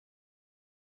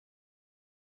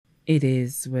It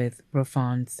is with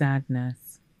profound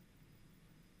sadness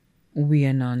we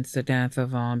announce the death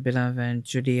of our beloved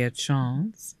Judea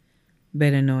Charles,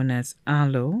 better known as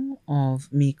Alo of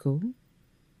Miku,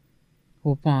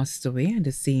 who passed away at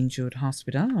the St. Jude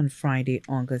Hospital on Friday,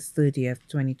 August 30th,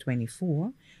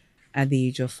 2024, at the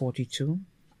age of 42.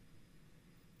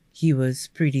 He was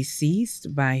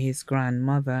predeceased by his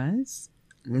grandmothers,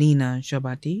 Lena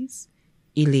Jabatis,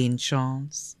 Elaine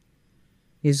Charles,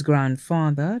 his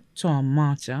grandfather, Tom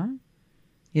Marta,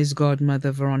 his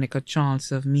godmother, Veronica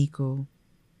Charles of Miku,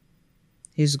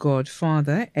 his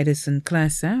godfather, Edison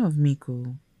Klesser of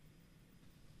Miku.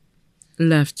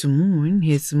 Left to mourn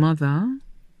his mother,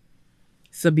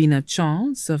 Sabina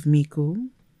Charles of Miku,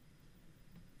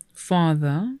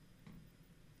 father,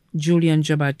 Julian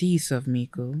Jabatis of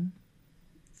Miku,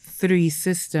 three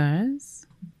sisters,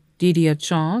 Judea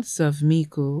Charles of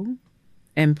Miku,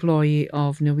 employee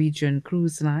of Norwegian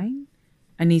Cruise Line,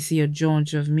 Anicia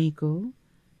George of Miku,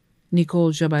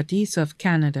 Nicole Jabatis of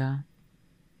Canada.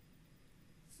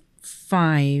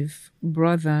 5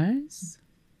 brothers,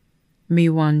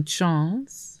 Miwan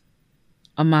Charles,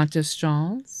 Amatus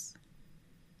Charles,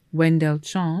 Wendell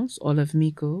Charles, all of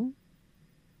Miku,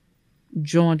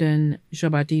 Jordan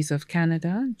Jabatis of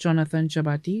Canada, Jonathan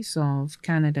Jabatis of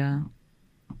Canada.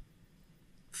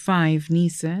 5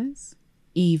 nieces,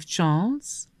 Eve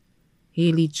Charles,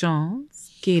 Haley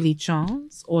Charles, Kaylee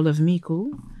Charles, all of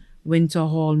Miku, Winter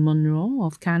Hall Monroe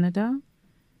of Canada,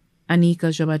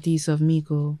 Anika Jabatis of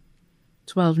Miku.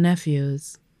 12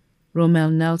 nephews,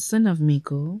 Romel Nelson of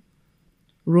Miku,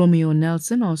 Romeo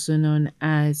Nelson, also known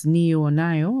as Neo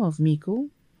Onayo of Miku,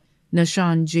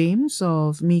 Nashan James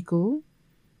of Miku,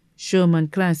 Sherman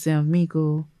Classe of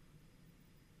Miku,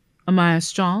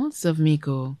 Amias Charles of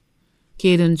Miku,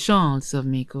 Caden Charles of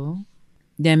Miku,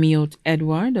 Demiot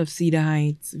Edward of Cedar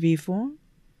Heights V4,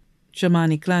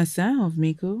 Shamani Classe of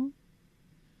Miku,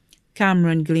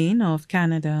 Cameron Glean of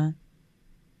Canada,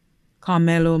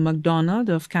 Carmelo MacDonald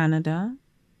of Canada,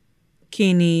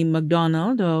 Kenny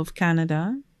MacDonald of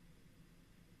Canada,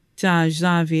 Taj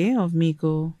Xavier of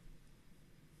Miku,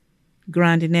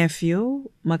 grandnephew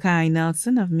Mackay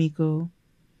Nelson of Miku,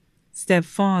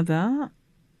 stepfather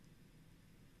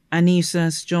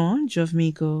Anisas George of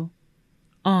Miku,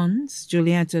 aunts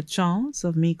Julietta Charles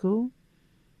of Miku,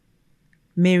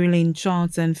 Marilyn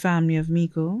Charles and family of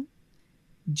Miku,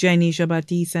 Jenny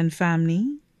Jabatis and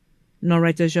family,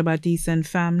 Noretta Jabatis and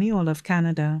family, all of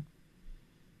Canada.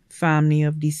 Family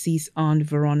of deceased Aunt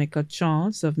Veronica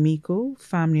Charles of Miku,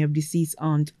 family of deceased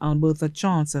Aunt Alberta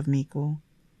Charles of Miku.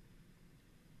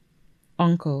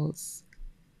 Uncles,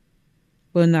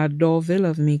 Bernard Dorville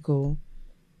of Miku,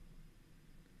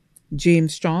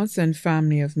 James Charles and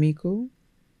family of Miku,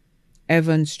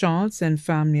 Evans Charles and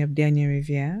family of Daniel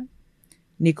Riviere,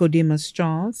 Nicodemus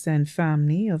Charles and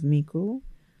family of Miku,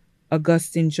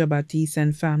 Augustine Jabatis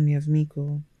and family of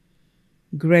Miku,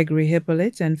 Gregory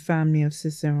Hippolyte and family of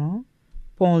Cicero,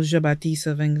 Paul Jabatis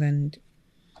of England,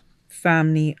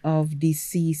 family of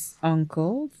deceased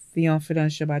uncle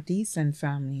Theophilus Jabatis and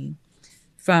family,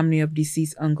 family of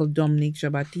deceased uncle Dominic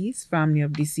Jabatis, family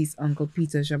of deceased uncle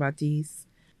Peter Jabatis,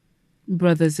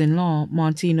 brothers-in-law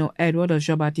Martino Edward of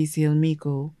Jabatis Hill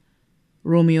Miku,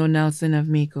 Romeo Nelson of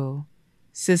Miku,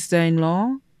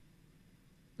 sister-in-law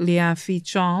Liafi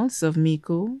Charles of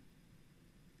Miku,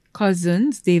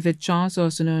 cousins David Charles,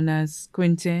 also known as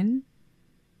Quentin,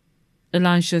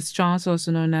 Elantius Charles,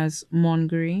 also known as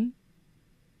Mongery,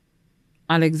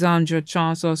 Alexandra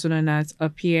Charles, also known as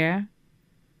Apierre,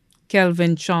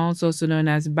 Kelvin Charles, also known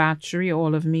as Battery,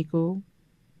 all of Miku,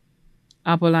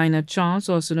 Apollina Charles,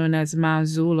 also known as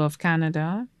Mazul of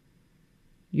Canada,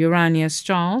 Uranius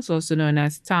Charles, also known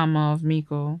as Tama of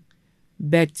Miku,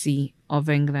 Betsy of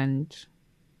England,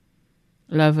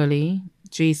 Lovely,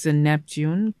 Jason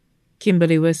Neptune,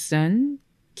 Kimberly Weston,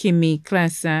 Kimmy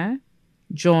Klesser,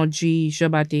 Georgie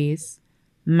Jabatis,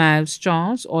 Miles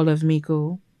Charles, all of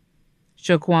Miku,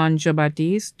 Shaquan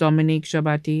Jabatis, Dominique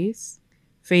Jabatis,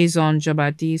 Faison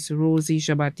Jabatis, Rosie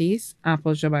Jabatis,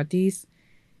 Apple Jabatis,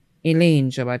 Elaine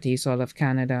Jabatis, all of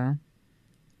Canada.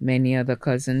 Many other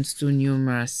cousins too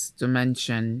numerous to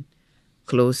mention.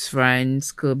 Close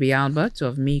friends Kirby Albert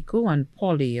of Miku and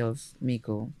Polly of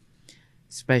Miku.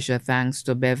 Special thanks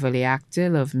to Beverly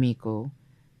Actil of Miku,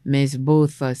 Miss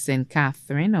Botha St.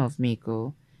 Catherine of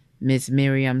Miku, Miss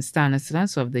Miriam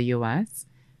Stanislas of the U.S.,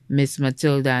 Miss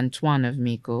Matilda Antoine of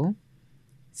Miku,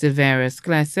 Severus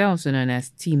Klesse, also known as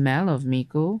T-Mel of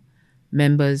Miku,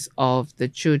 members of the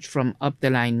church from Up the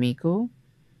Line Miku.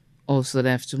 Also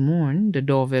left to mourn the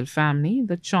Dorville family,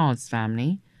 the Charles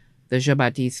family, the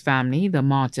Jabatis family, the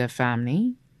Martyr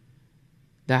family,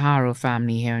 the Harrow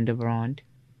family here in the Broad.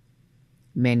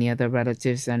 Many other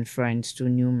relatives and friends too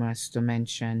numerous to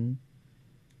mention.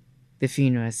 The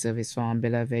funeral service for our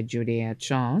beloved Judea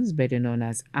Charles, better known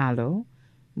as Allo,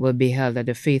 will be held at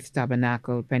the Faith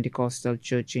Tabernacle Pentecostal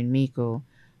Church in Miko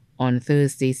on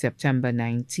Thursday, September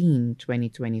 19,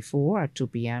 2024 at 2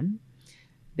 p.m.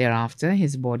 Thereafter,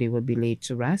 his body will be laid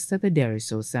to rest at the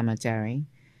Deriso Cemetery.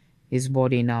 His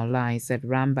body now lies at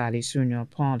Ram Valley Funeral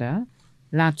Parlor,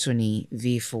 Latuni,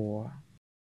 V4.